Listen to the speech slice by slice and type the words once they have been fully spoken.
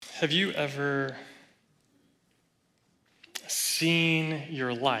Have you ever seen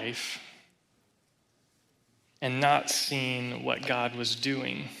your life and not seen what God was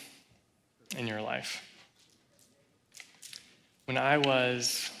doing in your life? When I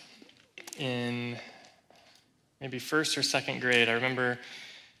was in maybe first or second grade, I remember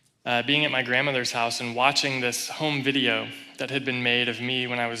being at my grandmother's house and watching this home video that had been made of me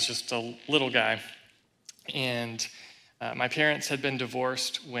when I was just a little guy. And my parents had been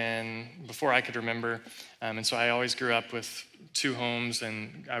divorced before I could remember. And so I always grew up with two homes,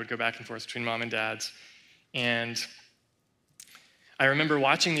 and I would go back and forth between mom and dad's. And I remember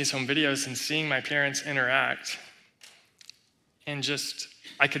watching these home videos and seeing my parents interact, and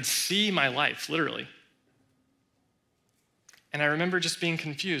I could see my life, literally. And I remember just being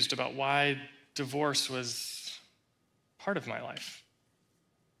confused about why divorce was part of my life.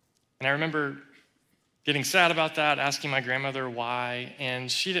 And I remember getting sad about that, asking my grandmother why, and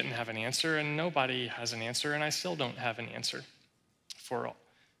she didn't have an answer, and nobody has an answer, and I still don't have an answer for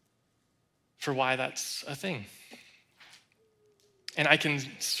why that's a thing. And I can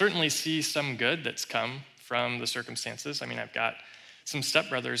certainly see some good that's come from the circumstances. I mean, I've got some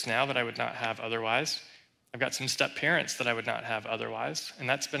stepbrothers now that I would not have otherwise. I've got some step-parents that I would not have otherwise, and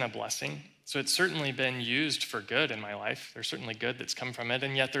that's been a blessing. So it's certainly been used for good in my life. There's certainly good that's come from it,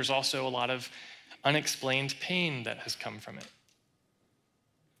 and yet there's also a lot of unexplained pain that has come from it.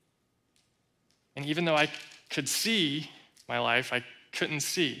 And even though I could see my life, I couldn't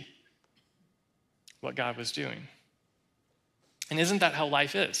see what God was doing. And isn't that how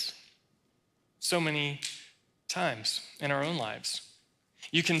life is? So many times in our own lives.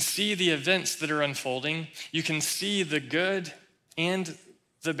 You can see the events that are unfolding. You can see the good and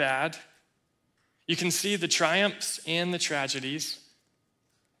the bad. You can see the triumphs and the tragedies.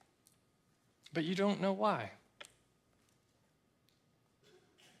 But you don't know why.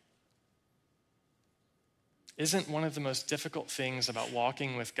 Isn't one of the most difficult things about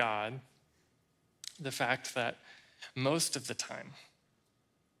walking with God the fact that most of the time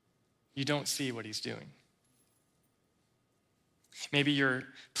you don't see what he's doing? Maybe you're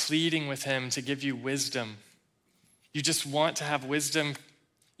pleading with him to give you wisdom. You just want to have wisdom.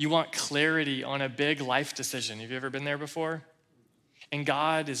 You want clarity on a big life decision. Have you ever been there before? And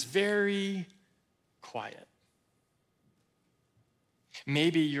God is very quiet.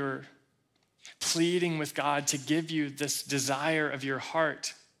 Maybe you're pleading with God to give you this desire of your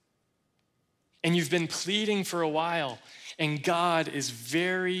heart. And you've been pleading for a while, and God is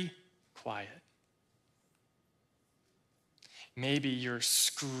very quiet. Maybe you're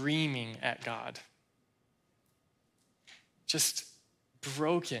screaming at God, just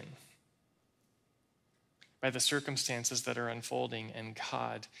broken by the circumstances that are unfolding, and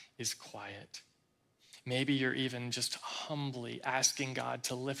God is quiet. Maybe you're even just humbly asking God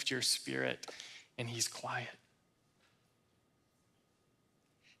to lift your spirit, and he's quiet.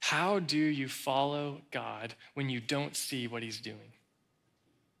 How do you follow God when you don't see what he's doing?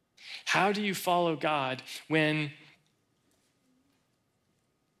 How do you follow God when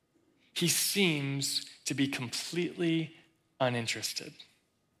he seems to be completely uninterested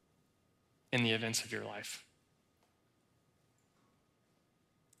in the events of your life?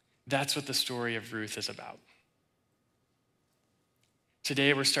 That's what the story of Ruth is about.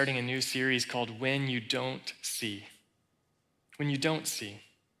 Today, we're starting a new series called When You Don't See. When You Don't See.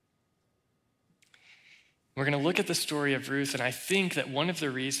 We're going to look at the story of Ruth, and I think that one of the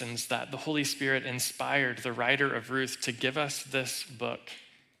reasons that the Holy Spirit inspired the writer of Ruth to give us this book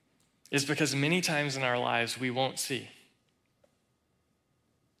is because many times in our lives we won't see.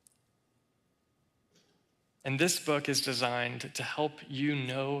 And this book is designed to help you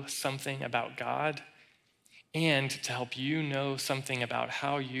know something about God and to help you know something about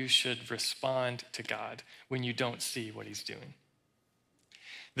how you should respond to God when you don't see what he's doing.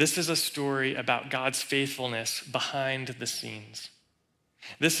 This is a story about God's faithfulness behind the scenes.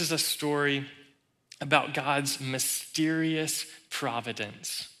 This is a story about God's mysterious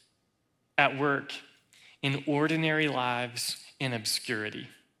providence at work in ordinary lives in obscurity.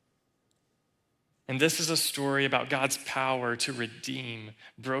 And this is a story about God's power to redeem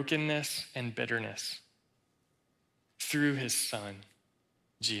brokenness and bitterness through his Son,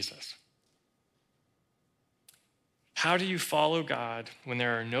 Jesus. How do you follow God when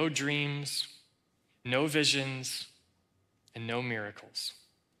there are no dreams, no visions, and no miracles?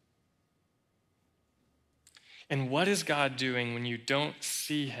 And what is God doing when you don't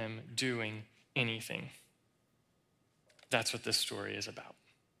see him doing anything? That's what this story is about.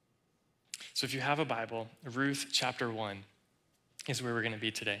 So if you have a Bible, Ruth chapter 1 is where we're going to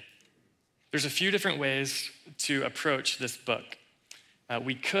be today. There's a few different ways to approach this book.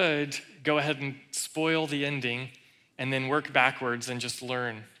 We could go ahead and spoil the ending and then work backwards and just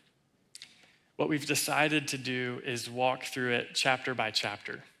learn. What we've decided to do is walk through it chapter by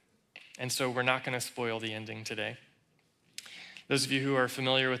chapter. And so we're not going to spoil the ending today. Those of you who are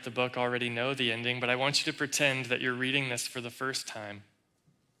familiar with the book already know the ending, but I want you to pretend that you're reading this for the first time.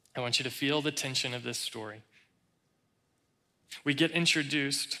 I want you to feel the tension of this story. We get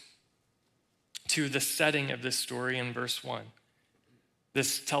introduced to the setting of this story in verse 1.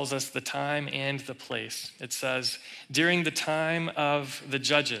 This tells us the time and the place. It says, during the time of the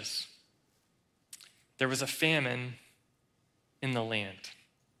judges, there was a famine in the land.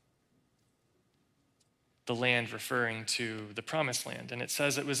 The land referring to the promised land. And it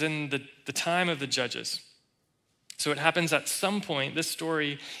says it was in the time of the judges. So it happens at some point, this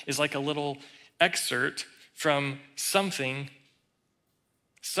story is like a little excerpt from something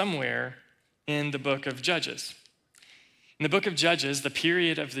somewhere in the book of Judges. In the book of Judges, the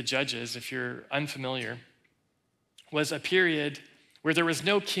period of the judges, if you're unfamiliar, was a period where there was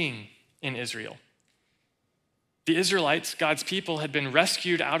no king in Israel. The Israelites, God's people, had been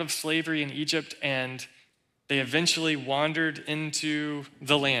rescued out of slavery in Egypt, and they eventually wandered into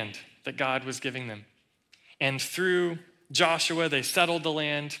the land that God was giving them. And through Joshua, they settled the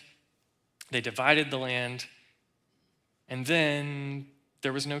land, they divided the land, and then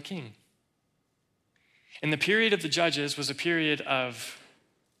there was no king. And the period of the judges was a period of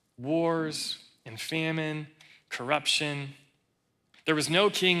wars and famine, corruption. There was no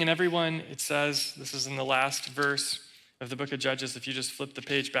king, and everyone, it says, this is in the last verse of the book of Judges. If you just flip the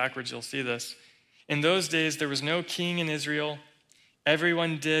page backwards, you'll see this. In those days, there was no king in Israel.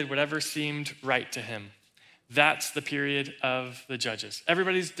 Everyone did whatever seemed right to him. That's the period of the judges. They're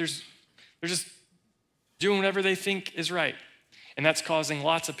just doing whatever they think is right. And that's causing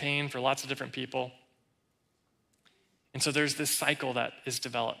lots of pain for lots of different people. And so there's this cycle that is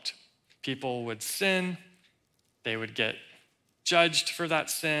developed. People would sin, they would get judged for that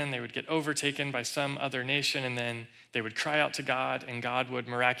sin, they would get overtaken by some other nation, and then they would cry out to God, and God would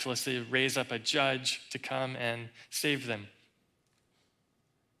miraculously raise up a judge to come and save them.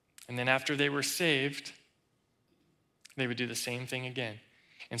 And then after they were saved, they would do the same thing again.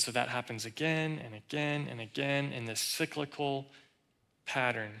 And so that happens again and again and again in this cyclical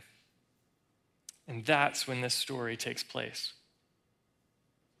pattern. And that's when this story takes place.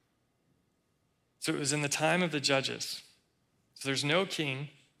 So it was in the time of the judges. So there's no king,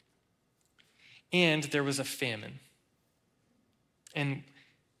 and there was a famine. And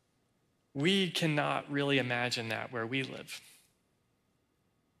we cannot really imagine that where we live.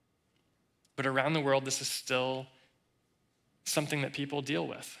 But around the world, this is still something that people deal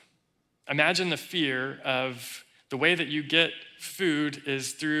with. Imagine the fear of the way that you get food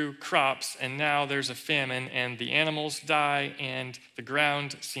is through crops, and now there's a famine, and the animals die, and the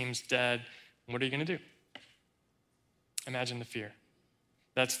ground seems dead. What are you going to do? Imagine the fear.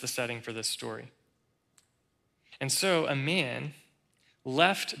 That's the setting for this story. And so a man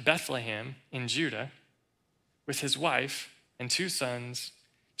left Bethlehem in Judah with his wife and 2 sons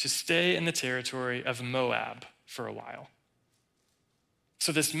to stay in the territory of Moab for a while.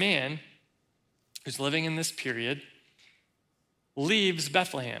 So this man who's living in this period leaves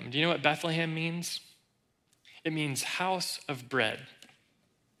Bethlehem. Do you know what Bethlehem means? It means house of bread.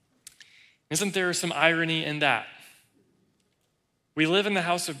 Isn't there some irony in that? We live in the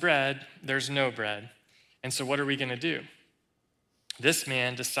house of bread, there's no bread. And so what are we going to do? This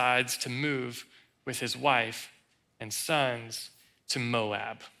man decides to move with his wife and sons to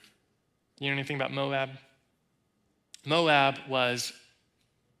Moab. You know anything about Moab? Moab was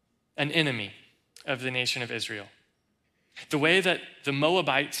an enemy of the nation of Israel. The way that the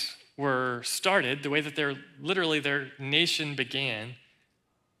Moabites were started, the way that their nation began,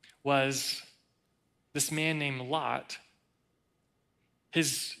 was this man named Lot.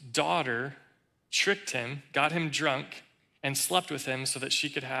 His daughter tricked him, got him drunk, and slept with him so that she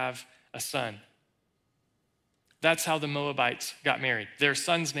could have a son. That's how the Moabites got married. Their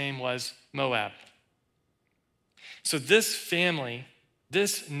son's name was Moab. So this family,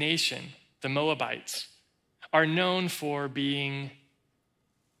 this nation, the Moabites, are known for being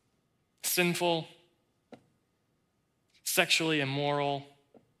sinful, sexually immoral,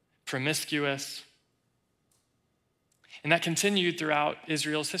 promiscuous. And that continued throughout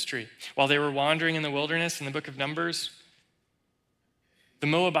Israel's history. While they were wandering in the wilderness in the book of Numbers, the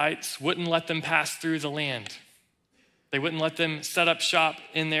Moabites wouldn't let them pass through the land. They wouldn't let them set up shop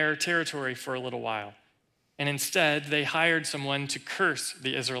in their territory for a little while. And instead, they hired someone to curse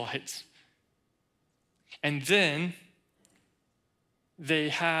the Israelites. And then they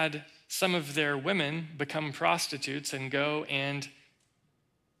had some of their women become prostitutes and go and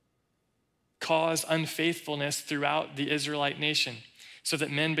cause unfaithfulness throughout the Israelite nation, so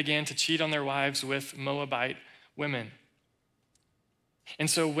that men began to cheat on their wives with Moabite women. And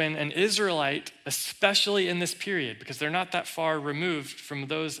so when an Israelite, especially in this period, because they're not that far removed from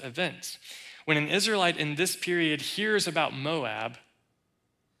those events, when an Israelite in this period hears about Moab,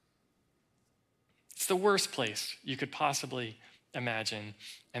 it's the worst place you could possibly imagine.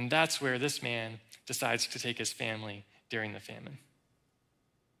 And that's where this man decides to take his family during the famine.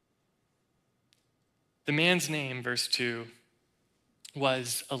 The man's name, verse 2,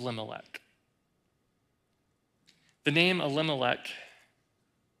 was Elimelech. The name Elimelech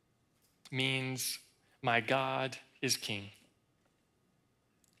means, my God is king.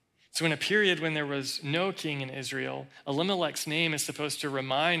 So in a period when there was no king in Israel, Elimelech's name is supposed to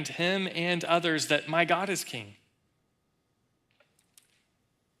remind him and others that my God is king.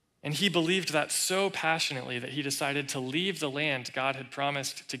 And he believed that so passionately that he decided to leave the land God had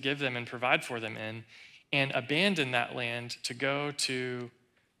promised to give them and provide for them in, and abandon that land to go to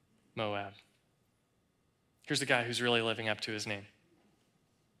Moab. Here's a guy who's really living up to his name.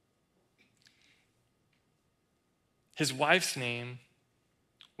 His wife's name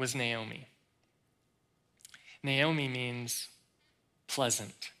was Naomi. Naomi means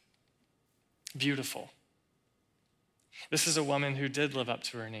pleasant, beautiful. This is a woman who did live up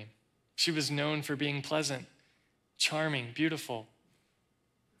to her name. She was known for being pleasant, charming, beautiful,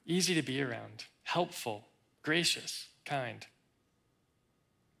 easy to be around, helpful, gracious, kind.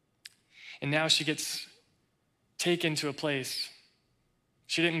 And now she gets taken to a place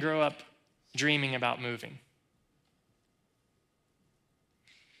she didn't grow up dreaming about moving.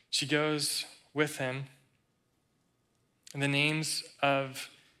 She goes with him, and the names of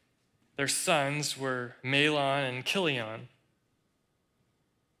their sons were Mahlon and Chilion.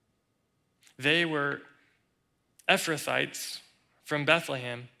 They were Ephrathites from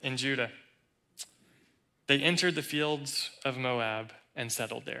Bethlehem in Judah. They entered the fields of Moab and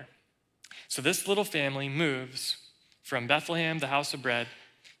settled there. So this little family moves from Bethlehem, the house of bread,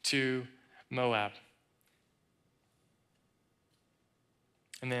 to Moab.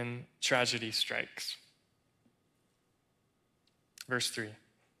 And then tragedy strikes. Verse 3.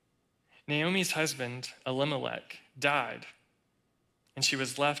 Naomi's husband, Elimelech, died, and she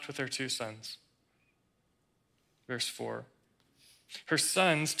was left with her 2 sons. Verse 4. Her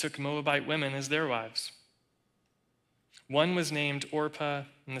sons took Moabite women as their wives. One was named Orpah,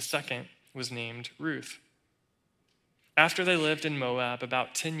 and the second was named Ruth. After they lived in Moab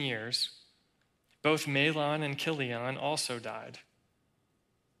about 10 years, both Mahlon and Chilion also died.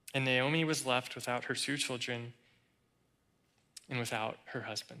 And Naomi was left without her 2 children and without her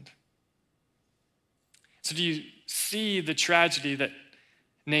husband. So do you see the tragedy that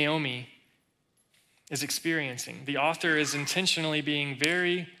Naomi is experiencing? The author is intentionally being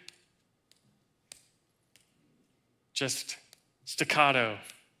very just staccato,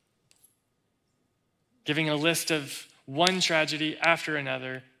 giving a list of one tragedy after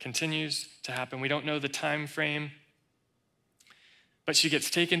another continues to happen. We don't know the time frame. But she gets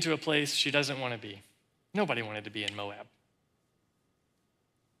taken to a place she doesn't want to be. Nobody wanted to be in Moab.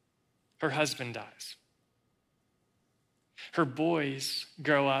 Her husband dies. Her boys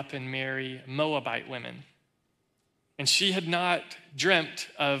grow up and marry Moabite women. And she had not dreamt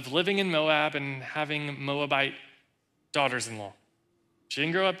of living in Moab and having Moabite daughters-in-law. She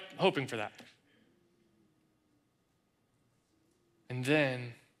didn't grow up hoping for that. And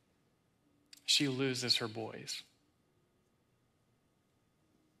then she loses her boys.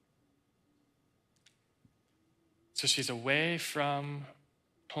 So she's away from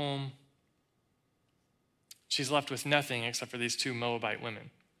home. She's left with nothing except for these 2 Moabite women.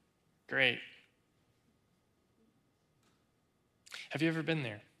 Great. Have you ever been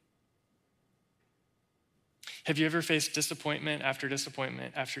there? Have you ever faced disappointment after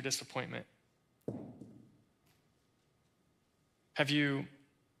disappointment after disappointment? Have you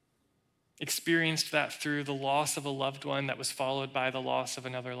experienced that through the loss of a loved one that was followed by the loss of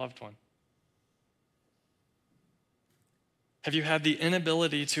another loved one? Have you had the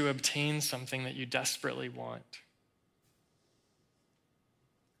inability to obtain something that you desperately want?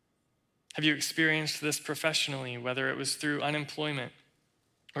 Have you experienced this professionally, whether it was through unemployment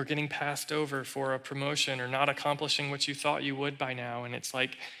or getting passed over for a promotion or not accomplishing what you thought you would by now? And it's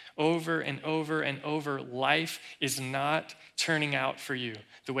like over and over and over, life is not turning out for you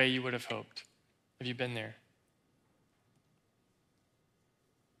the way you would have hoped. Have you been there?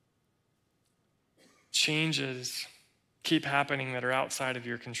 Changes keep happening that are outside of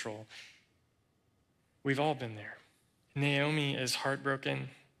your control. We've all been there. Naomi is heartbroken,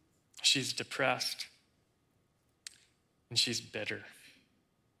 she's depressed, and she's bitter.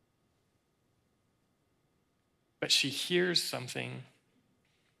 but she hears something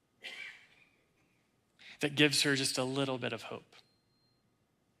that gives her just a little bit of hope.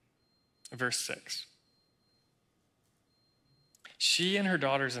 Verse 6. She and her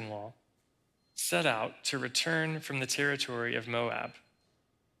daughters-in-law set out to return from the territory of Moab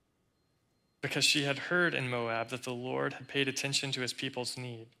because she had heard in Moab that the Lord had paid attention to his people's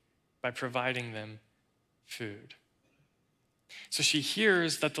need by providing them food. So she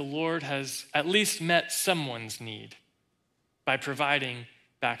hears that the Lord has at least met someone's need by providing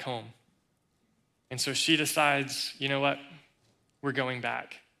back home. And so she decides, you know what? We're going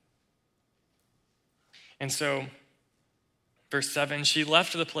back. And so, verse 7, she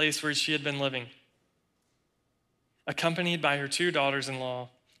left the place where she had been living, accompanied by her 2 daughters-in-law,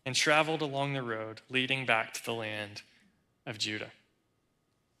 and traveled along the road leading back to the land of Judah.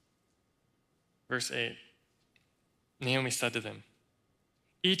 Verse 8, Naomi said to them,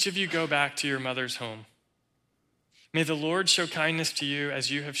 "Each of you go back to your mother's home. May the Lord show kindness to you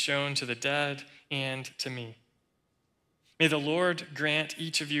as you have shown to the dead and to me. May the Lord grant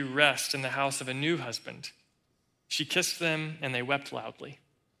each of you rest in the house of a new husband." She kissed them and they wept loudly.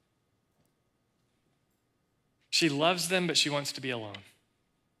 She loves them, but she wants to be alone.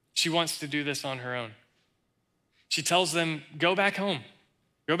 She wants to do this on her own. She tells them, go back home.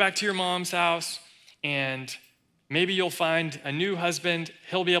 Go back to your mom's house, and maybe you'll find a new husband.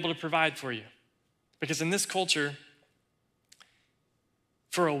 He'll be able to provide for you. Because in this culture,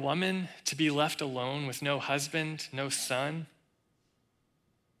 for a woman to be left alone with no husband, no son,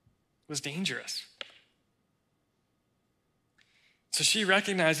 was dangerous. So she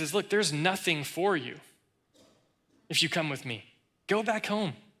recognizes, look, there's nothing for you if you come with me. Go back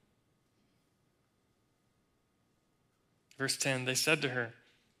home. Verse 10, they said to her,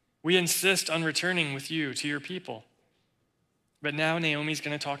 "We insist on returning with you to your people." But now Naomi's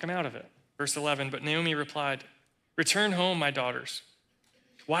going to talk him out of it. Verse 11, but Naomi replied, "Return home, my daughters.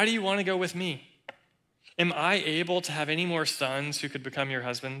 Why do you want to go with me? Am I able to have any more sons who could become your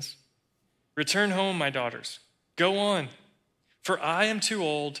husbands? Return home, my daughters. Go on, for I am too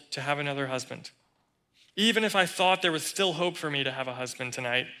old to have another husband. Even if I thought there was still hope for me to have a husband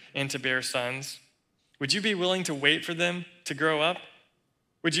tonight and to bear sons, would you be willing to wait for them to grow up?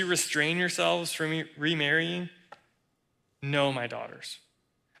 Would you restrain yourselves from remarrying? No, my daughters.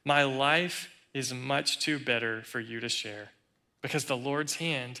 My life is much too bitter for you to share, because the Lord's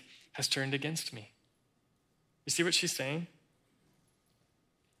hand has turned against me." You see what she's saying?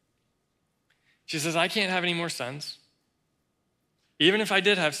 She says, I can't have any more sons. Even if I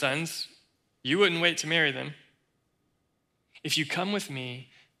did have sons, you wouldn't wait to marry them. If you come with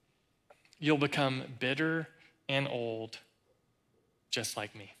me, you'll become bitter and old, just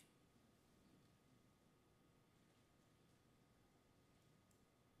like me.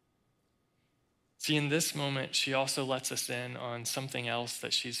 See, in this moment, she also lets us in on something else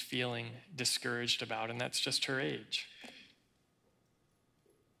that she's feeling discouraged about, and that's just her age.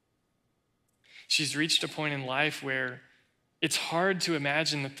 She's reached a point in life where it's hard to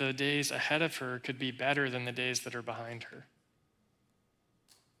imagine that the days ahead of her could be better than the days that are behind her.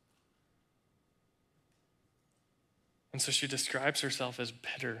 And so she describes herself as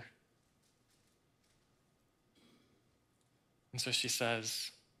bitter. And so she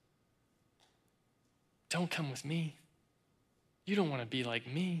says, don't come with me. You don't want to be like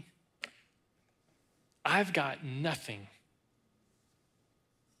me. I've got nothing.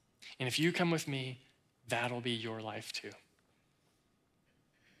 And if you come with me, that'll be your life too.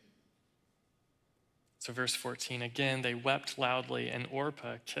 So verse 14, again, they wept loudly, and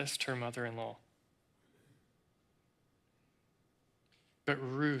Orpah kissed her mother-in-law. But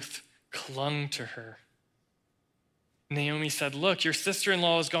Ruth clung to her. Naomi said, look, your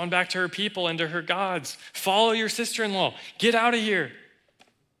sister-in-law has gone back to her people and to her gods. Follow your sister-in-law. Get out of here.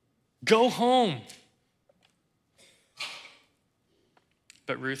 Go home.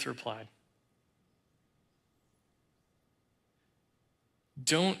 But Ruth replied,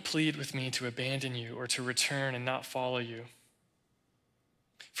 don't plead with me to abandon you or to return and not follow you.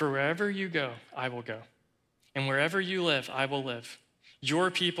 For wherever you go, I will go. And wherever you live, I will live. Your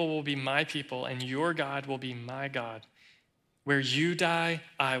people will be my people, and your God will be my God. Where you die,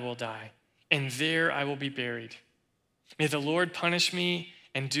 I will die, and there I will be buried. May the Lord punish me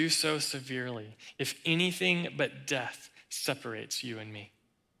and do so severely, if anything but death separates you and me.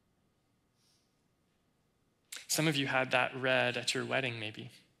 Some of you had that read at your wedding, maybe,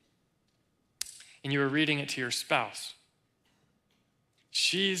 and you were reading it to your spouse.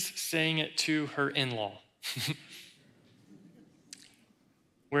 She's saying it to her in-law.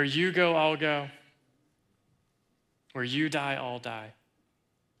 Where you go, I'll go. Where you die, I'll die.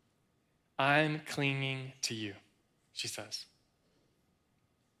 I'm clinging to you. she says.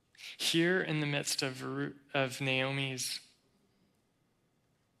 Here in the midst of Naomi's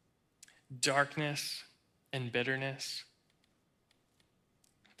darkness and bitterness,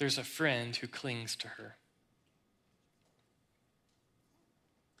 there's a friend who clings to her.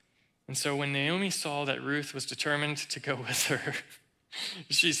 And so when Naomi saw that Ruth was determined to go with her,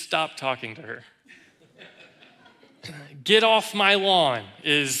 she stopped talking to her. Get off my lawn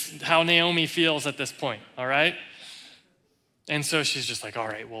is how Naomi feels at this point, all right? And so she's just like, all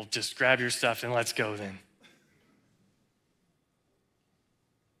right, well, just grab your stuff and let's go then.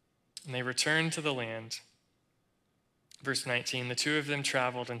 And they returned to the land. Verse 19, the two of them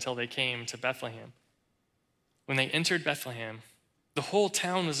traveled until they came to Bethlehem. When they entered Bethlehem, the whole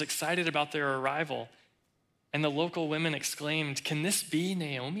town was excited about their arrival, and the local women exclaimed, "Can this be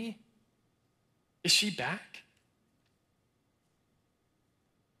Naomi? Is she back?"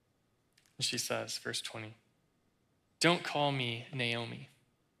 And she says, verse 20, "Don't call me Naomi."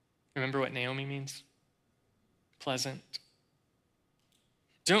 Remember what Naomi means? Pleasant.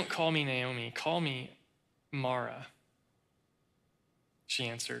 "Don't call me Naomi, call me Mara." She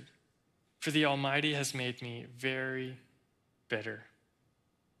answered, "For the Almighty has made me very bitter."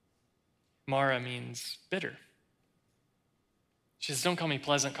 Mara means bitter. She says, don't call me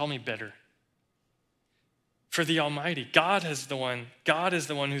pleasant, call me bitter. For the Almighty, God is the one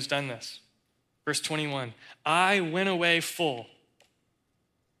who's done this. Verse 21, "I went away full,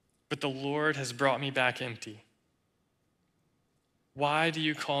 but the Lord has brought me back empty. Why do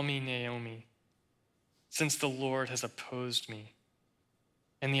you call me Naomi, since the Lord has opposed me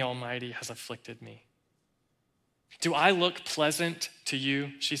and the Almighty has afflicted me?" Do I look pleasant to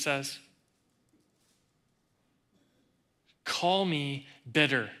you, she says? Call me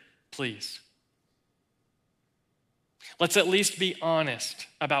bitter, please. Let's at least be honest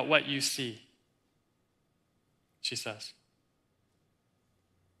about what you see, she says.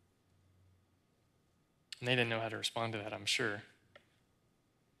 And they didn't know how to respond to that, I'm sure.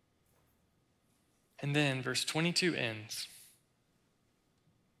 And then verse 22 ends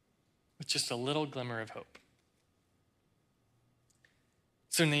with just a little glimmer of hope.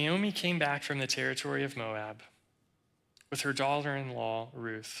 So Naomi came back from the territory of Moab with her daughter-in-law,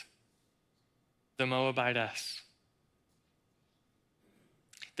 Ruth, the Moabitess.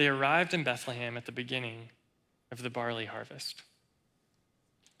 They arrived in Bethlehem at the beginning of the barley harvest.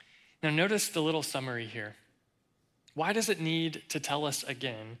 Now notice the little summary here. Why does it need to tell us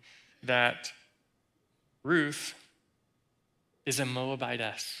again that Ruth is a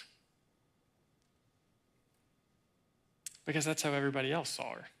Moabitess? Because that's how everybody else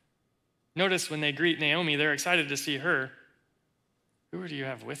saw her. Notice when they greet Naomi, they're excited to see her. Who do you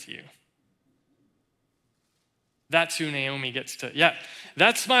have with you? That's who Naomi gets to. Yeah,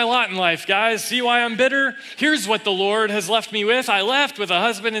 that's my lot in life, guys. See why I'm bitter? Here's what the Lord has left me with. I left with a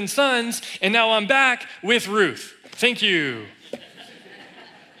husband and sons, and now I'm back with Ruth. Thank you.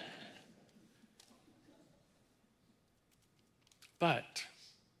 But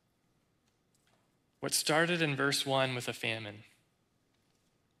what started in verse 1 with a famine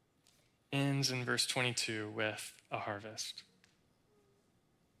ends in verse 22 with a harvest.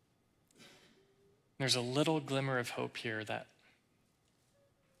 There's a little glimmer of hope here that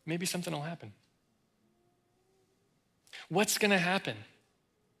maybe something will happen. What's going to happen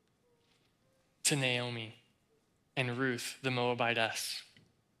to Naomi and Ruth, the Moabitess?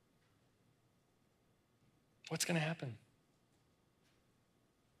 What's going to happen?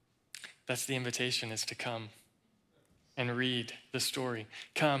 That's the invitation, is to come and read the story.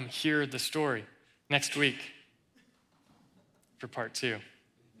 Come hear the story next week for part 2.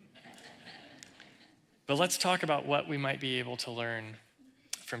 But let's talk about what we might be able to learn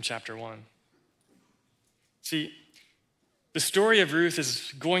from chapter 1. See, the story of Ruth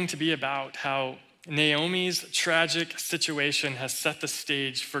is going to be about how Naomi's tragic situation has set the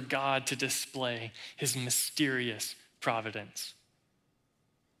stage for God to display his mysterious providence.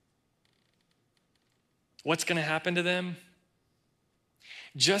 What's going to happen to them?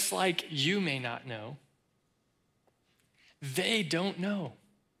 Just like you may not know, they don't know.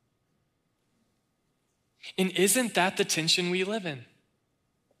 And isn't that the tension we live in?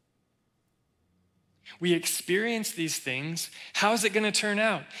 We experience these things. How's it going to turn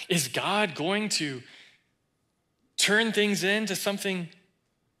out? Is God going to turn things into something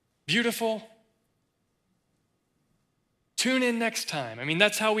beautiful? Tune in next time. I mean,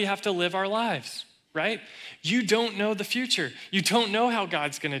 that's how we have to live our lives, right? You don't know the future. You don't know how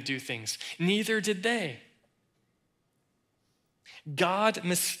God's going to do things. Neither did they. God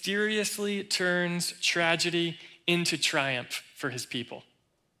mysteriously turns tragedy into triumph for his people.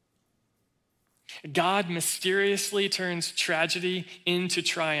 God mysteriously turns tragedy into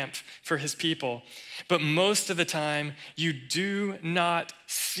triumph for his people, but most of the time, you do not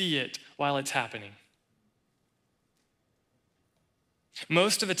see it while it's happening.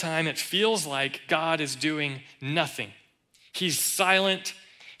 Most of the time, it feels like God is doing nothing. He's silent,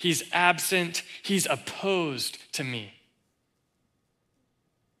 he's absent, he's opposed to me.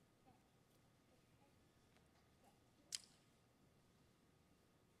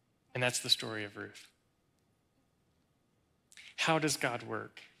 And that's the story of Ruth. How does God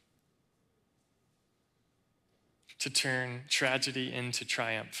work to turn tragedy into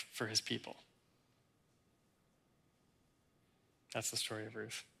triumph for his people? That's the story of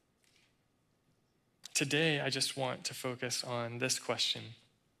Ruth. Today, I just want to focus on this question,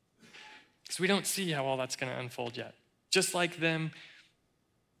 because we don't see how all that's going to unfold yet. Just like them,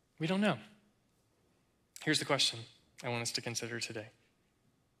 we don't know. Here's the question I want us to consider today.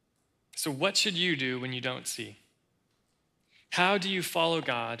 So what should you do when you don't see? How do you follow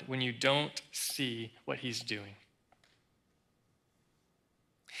God when you don't see what he's doing?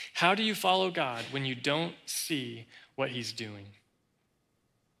 How do you follow God when you don't see what he's doing?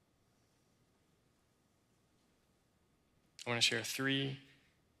 I want to share 3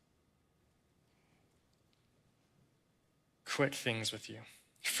 quick things with you.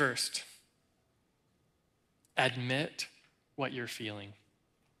 First, admit what you're feeling.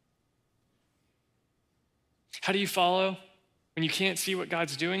 How do you follow when you can't see what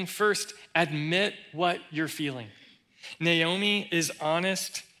God's doing? First, admit what you're feeling. Naomi is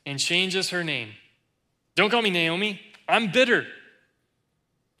honest and changes her name. Don't call me Naomi. I'm bitter.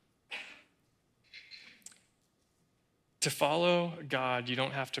 To follow God, you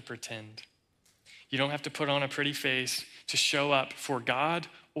don't have to pretend. You don't have to put on a pretty face to show up for God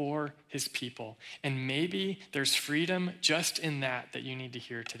or his people. And maybe there's freedom just in that you need to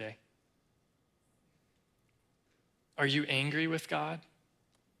hear today. Are you angry with God?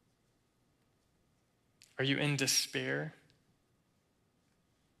 Are you in despair?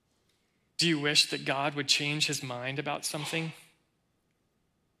 Do you wish that God would change his mind about something?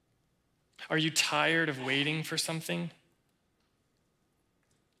 Are you tired of waiting for something?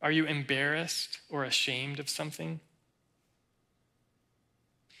 Are you embarrassed or ashamed of something?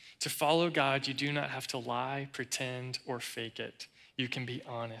 To follow God, you do not have to lie, pretend, or fake it. You can be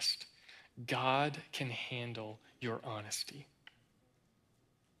honest. God can handle your honesty.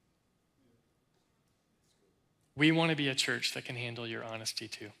 We want to be a church that can handle your honesty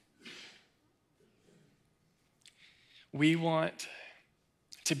too. We want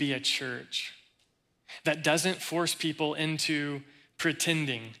to be a church that doesn't force people into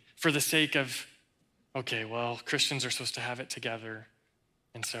pretending for the sake of, okay, well, Christians are supposed to have it together.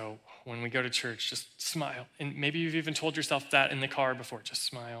 And so when we go to church, just smile. And maybe you've even told yourself that in the car before, just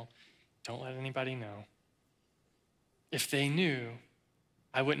smile. Don't let anybody know. If they knew,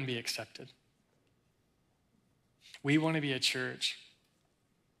 I wouldn't be accepted. We want to be a church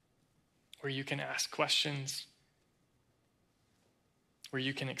where you can ask questions, where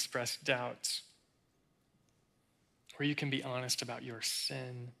you can express doubts, where you can be honest about your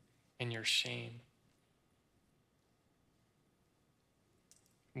sin and your shame.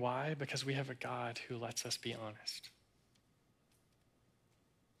 Why? Because we have a God who lets us be honest.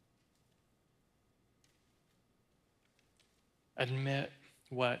 Admit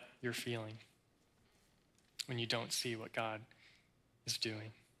what you're feeling when you don't see what God is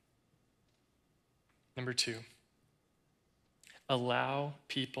doing. Number 2, allow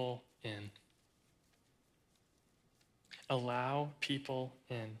people in. Allow people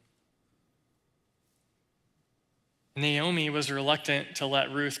in. Naomi was reluctant to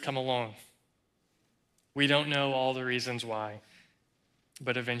let Ruth come along. We don't know all the reasons why,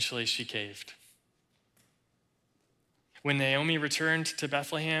 but eventually she caved. When Naomi returned to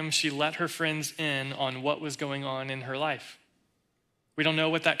Bethlehem, she let her friends in on what was going on in her life. We don't know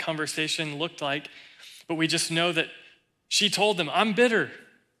what that conversation looked like, but we just know that she told them, I'm bitter.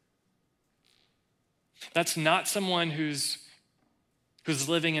 That's not someone who's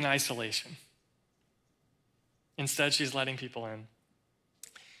living in isolation. Instead, she's letting people in.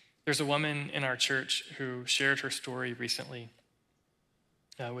 There's a woman in our church who shared her story recently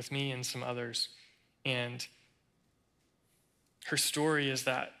with me and some others. And her story is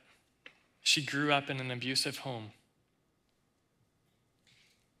that she grew up in an abusive home.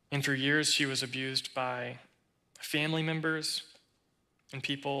 And for years, she was abused by family members and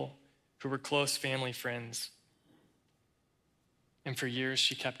people who were close family friends. And for years,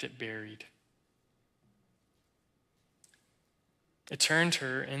 she kept it buried. It turned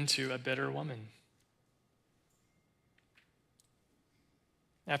her into a bitter woman.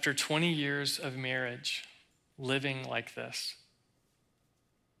 After 20 years of marriage, living like this,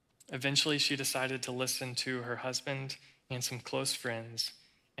 eventually she decided to listen to her husband and some close friends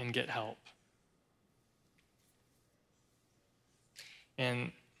and get help.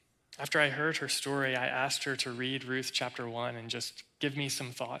 And after I heard her story, I asked her to read Ruth chapter 1 and just give me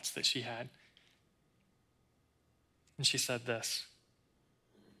some thoughts that she had. And she said this: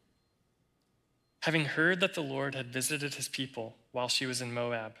 "Having heard that the Lord had visited his people while she was in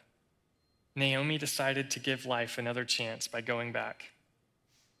Moab, Naomi decided to give life another chance by going back.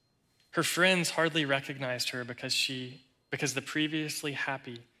 Her friends hardly recognized her because the previously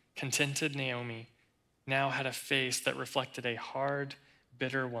happy, contented Naomi now had a face that reflected a hard,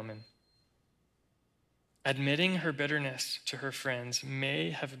 bitter woman. Admitting her bitterness to her friends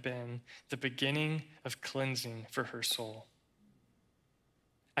may have been the beginning of cleansing for her soul.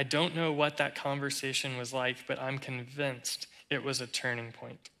 I don't know what that conversation was like, but I'm convinced it was a turning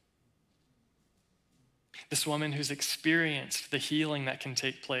point. This woman who's experienced the healing that can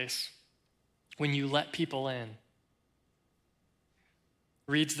take place when you let people in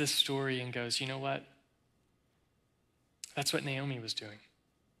reads this story and goes, you know what? That's what Naomi was doing.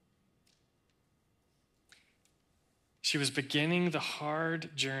 She was beginning the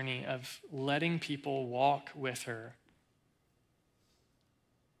hard journey of letting people walk with her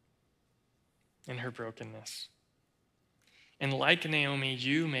in her brokenness. And like Naomi,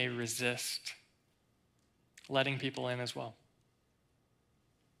 you may resist letting people in as well.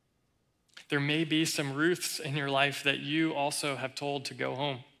 There may be some Ruths in your life that you also have told to go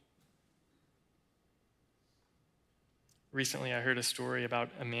home. Recently, I heard a story about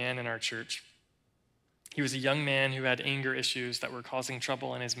a man in our church. He was a young man who had anger issues that were causing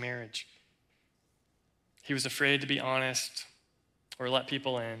trouble in his marriage. He was afraid to be honest or let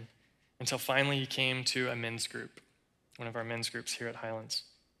people in until finally he came to a men's group, one of our men's groups here at Highlands.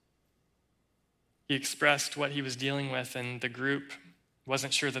 He expressed what he was dealing with, and the group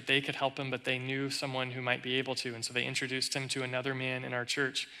wasn't sure that they could help him, but they knew someone who might be able to, and so they introduced him to another man in our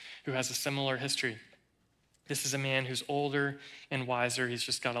church who has a similar history. This is a man who's older and wiser. He's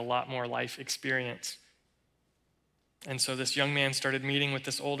just got a lot more life experience. And so this young man started meeting with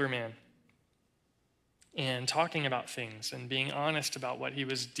this older man and talking about things and being honest about what he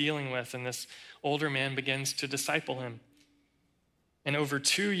was dealing with. And this older man begins to disciple him. And over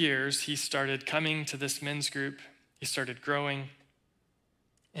 2 years, he started coming to this men's group. He started growing.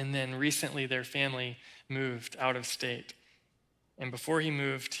 And then recently, their family moved out of state. And before he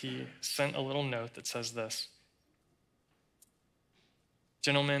moved, he sent a little note that says this: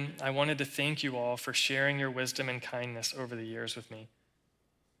 "Gentlemen, I wanted to thank you all for sharing your wisdom and kindness over the years with me.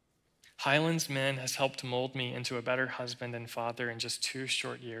 Highlands Men has helped mold me into a better husband and father in just 2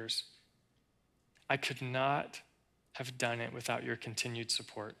 short years. I could not have done it without your continued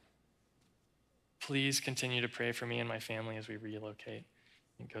support. Please continue to pray for me and my family as we relocate."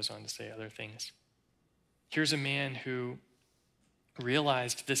 It goes on to say other things. Here's a man who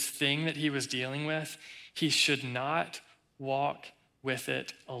realized this thing that he was dealing with, he should not walk with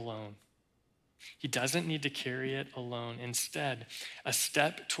it alone. He doesn't need to carry it alone. Instead, a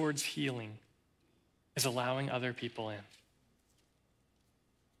step towards healing is allowing other people in.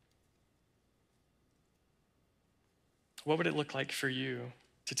 What would it look like for you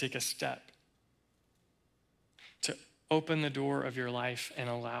to take a step to open the door of your life and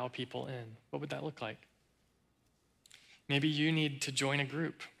allow people in? What would that look like? Maybe you need to join a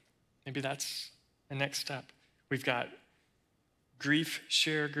group. Maybe that's the next step. We've got grief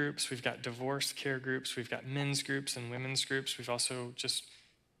share groups, we've got divorce care groups, we've got men's groups and women's groups. We've also just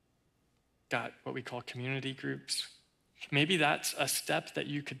got what we call community groups. Maybe that's a step that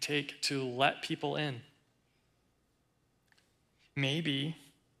you could take to let people in. Maybe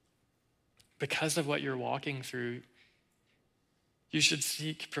because of what you're walking through, you should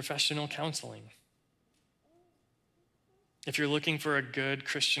seek professional counseling. If you're looking for a good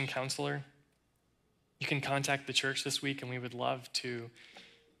Christian counselor, you can contact the church this week, and we would love to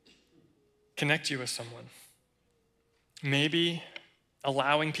connect you with someone. Maybe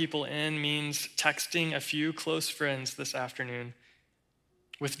allowing people in means texting a few close friends this afternoon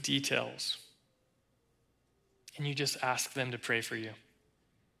with details, and you just ask them to pray for you.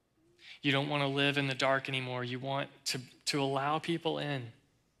 You don't want to live in the dark anymore. You want to allow people in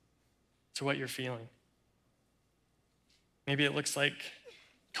to what you're feeling. Maybe it looks like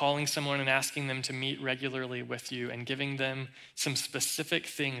calling someone and asking them to meet regularly with you and giving them some specific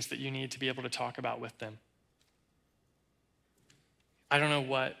things that you need to be able to talk about with them. I don't know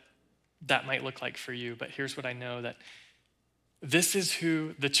what that might look like for you, but here's what I know, that this is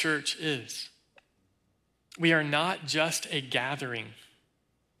who the church is. We are not just a gathering.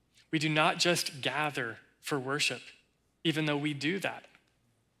 We do not just gather for worship, even though we do that,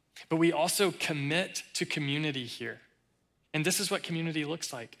 but we also commit to community here. And this is what community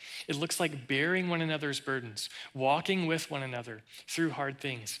looks like. It looks like bearing one another's burdens, walking with one another through hard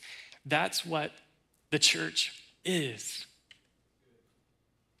things. That's what the church is.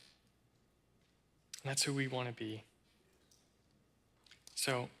 And that's who we want to be.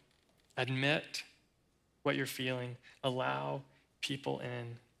 So admit what you're feeling, allow people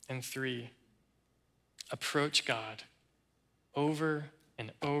in. And 3, approach God over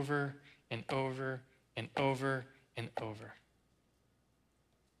and over and over and over and over.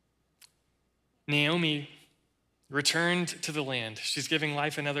 Naomi returned to the land. She's giving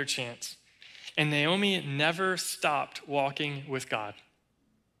life another chance. And Naomi never stopped walking with God.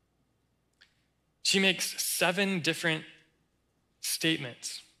 She makes 7 different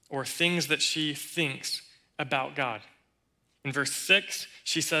statements or things that she thinks about God. In verse 6,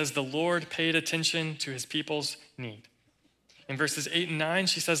 she says, the Lord paid attention to his people's need. In verses 8 and 9,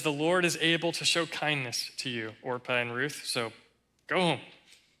 she says, the Lord is able to show kindness to you, Orpah and Ruth, so go home.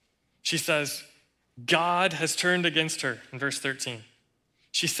 She says, God has turned against her, in verse 13.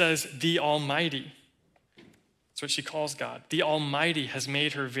 She says, the Almighty. That's what she calls God. The Almighty has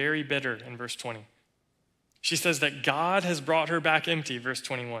made her very bitter, in verse 20. She says that God has brought her back empty, verse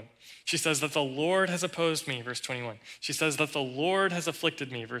 21. She says that the Lord has opposed me, verse 21. She says that the Lord has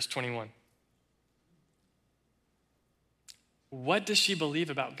afflicted me, verse 21. What does she believe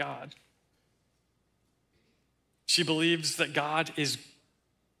about God? She believes that God is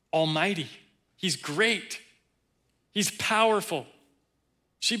almighty. He's great. He's powerful.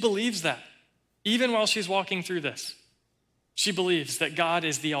 She believes that. Even while she's walking through this, she believes that God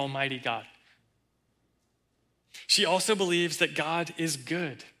is the almighty God. She also believes that God is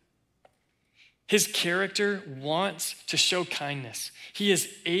good. His character wants to show kindness. He is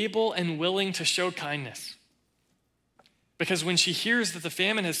able and willing to show kindness. Because when she hears that the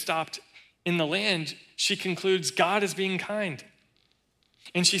famine has stopped in the land, she concludes God is being kind.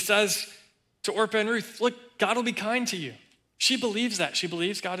 And she says to Orpah and Ruth, look, God will be kind to you. She believes that. She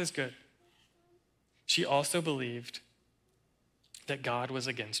believes God is good. She also believed that God was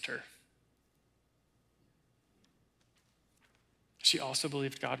against her. She also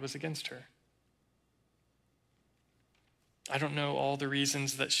believed God was against her. I don't know all the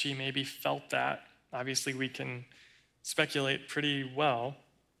reasons that she maybe felt that. Obviously, we can speculate pretty well.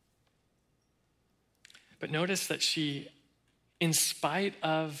 But notice that she, in spite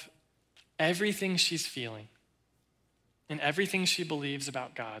of everything she's feeling and everything she believes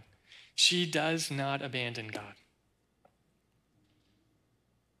about God, she does not abandon God.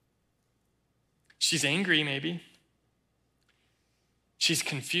 She's angry, maybe. She's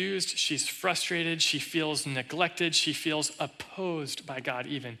confused, she's frustrated, she feels neglected, she feels opposed by God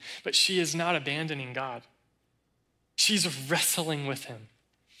even, but she is not abandoning God. She's wrestling with him.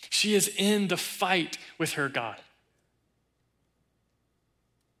 She is in the fight with her God.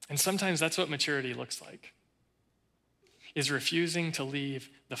 And sometimes that's what maturity looks like, is refusing to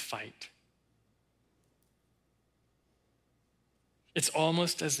leave the fight. It's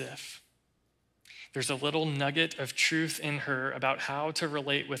almost as if there's a little nugget of truth in her about how to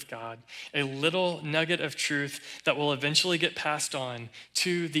relate with God, a little nugget of truth that will eventually get passed on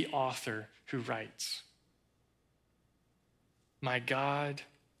to the author who writes, my God,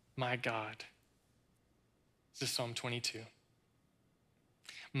 this is Psalm 22.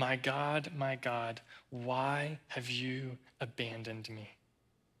 My God, why have you abandoned me?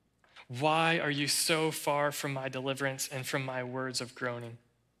 Why are you so far from my deliverance and from my words of groaning?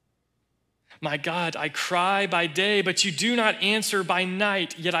 My God, I cry by day, but you do not answer by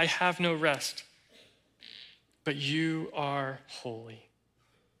night, yet I have no rest. But you are holy,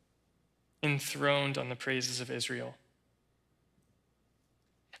 enthroned on the praises of Israel.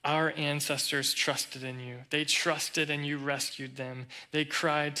 Our ancestors trusted in you. They trusted and you rescued them. They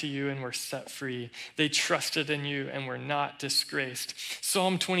cried to you and were set free. They trusted in you and were not disgraced.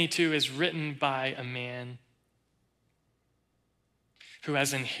 Psalm 22 is written by a man who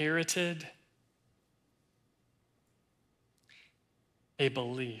has inherited a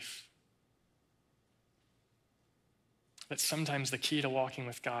belief that sometimes the key to walking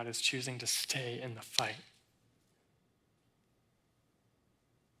with God is choosing to stay in the fight,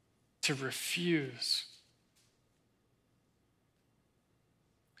 to refuse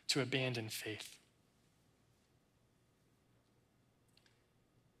to abandon faith.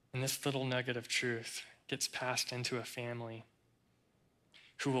 And this little nugget of truth gets passed into a family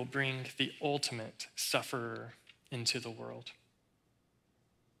who will bring the ultimate sufferer into the world.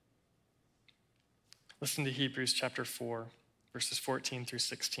 Listen to Hebrews chapter 4, verses 14 through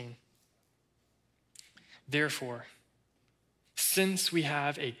 16. Therefore, since we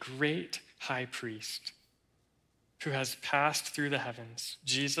have a great high priest who has passed through the heavens,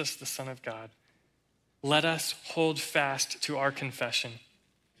 Jesus, the Son of God, let us hold fast to our confession.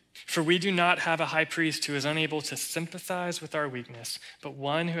 For we do not have a high priest who is unable to sympathize with our weakness, but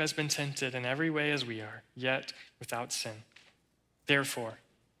one who has been tempted in every way as we are, yet without sin. Therefore,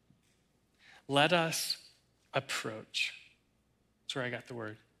 let us approach. That's where I got the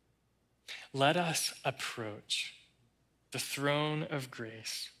word. Let us approach the throne of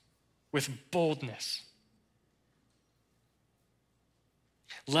grace with boldness.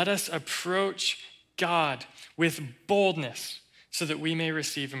 Let us approach God with boldness so that we may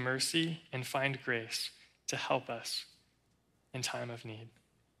receive mercy and find grace to help us in time of need.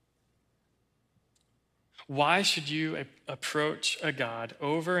 Why should you approach a God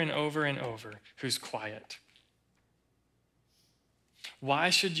over and over and over who's quiet? Why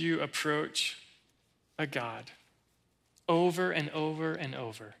should you approach a God over and over and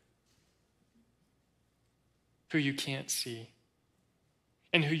over who you can't see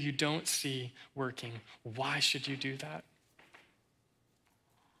and who you don't see working? Why should you do that?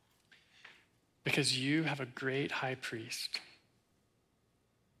 Because you have a great high priest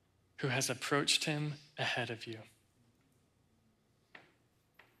who has approached him ahead of you.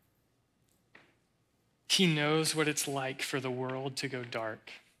 He knows what it's like for the world to go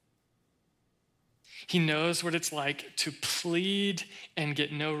dark. He knows what it's like to plead and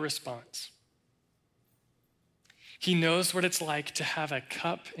get no response. He knows what it's like to have a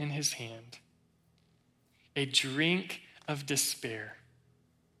cup in his hand, a drink of despair,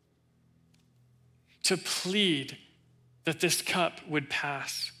 to plead that this cup would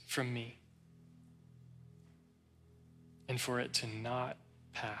pass from me, and for it to not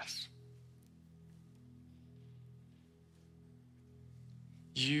pass.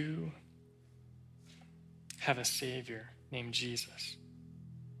 You have a Savior named Jesus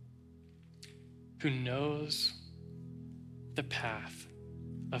who knows the path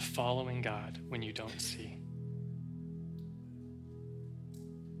of following God when you don't see.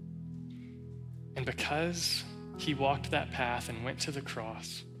 And because he walked that path and went to the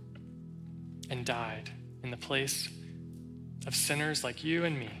cross and died in the place of sinners like you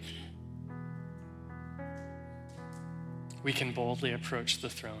and me, we can boldly approach the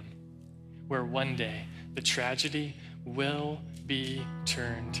throne where one day the tragedy will be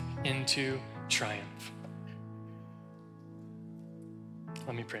turned into triumph.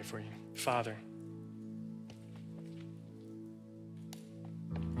 Let me pray for you. Father,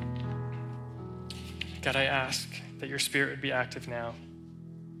 God, I ask that your Spirit would be active now.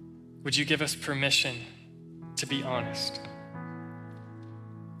 Would you give us permission to be honest?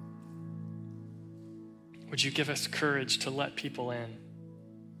 Would you give us courage to let people in?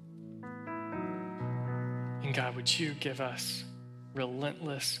 And God, would you give us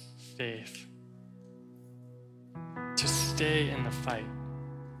relentless faith to stay in the fight?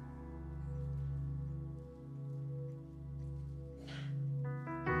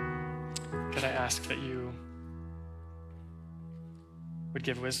 God, I ask that you would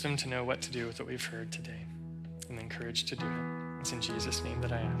give wisdom to know what to do with what we've heard today, and then courage to do it. It's in Jesus' name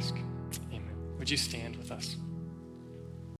that I ask. Amen. Would you stand with us?